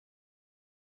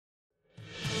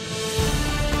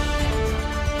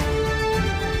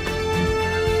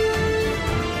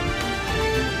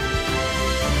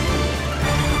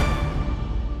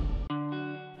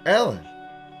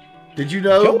Did you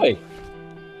know? Joy.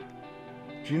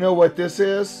 Do you know what this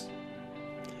is?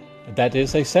 That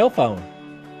is a cell phone.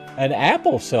 An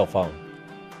Apple cell phone.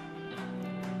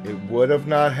 It would have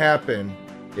not happened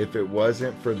if it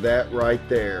wasn't for that right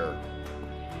there.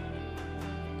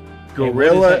 And what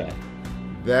is Gorilla.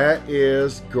 That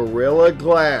is Gorilla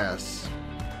Glass.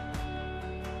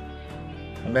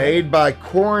 Okay. Made by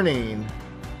Corning,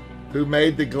 who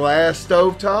made the glass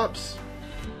stovetops.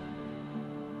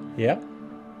 Yeah.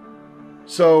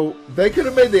 So they could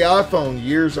have made the iPhone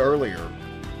years earlier,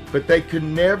 but they could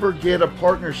never get a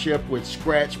partnership with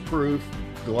Scratch Proof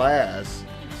Glass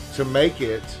to make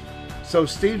it. So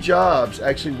Steve Jobs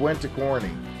actually went to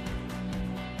Corning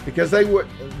because they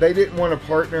didn't want to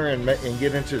partner and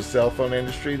get into the cell phone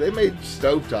industry. They made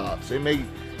stovetops. They made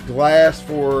glass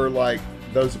for like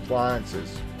those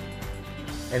appliances.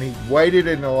 And he waited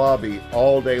in the lobby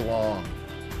all day long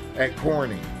at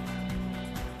Corning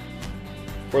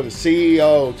for the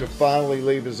CEO to finally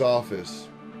leave his office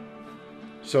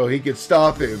so he could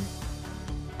stop him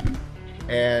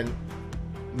and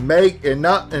let him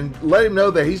know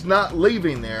that he's not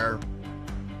leaving there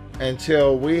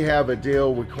until we have a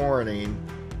deal with Corning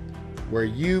where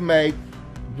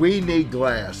we need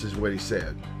glass, is what he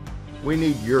said. We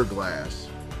need your glass.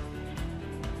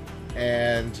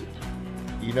 And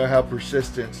you know how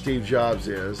persistent Steve Jobs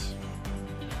is.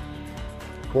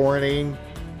 Corning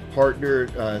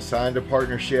signed a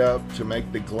partnership to make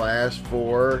the glass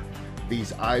for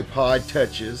these iPod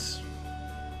Touches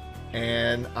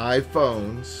and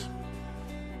iPhones,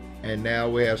 and now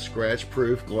we have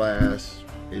scratch-proof glass.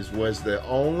 Was the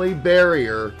only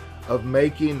barrier of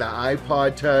making the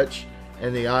iPod Touch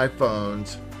and the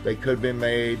iPhones. They could have been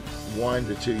made 1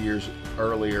 to 2 years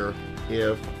earlier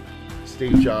if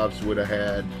Steve Jobs would have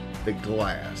had the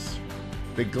glass.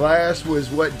 The glass was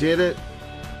what did it.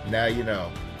 Now you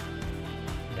know.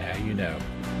 Now you know.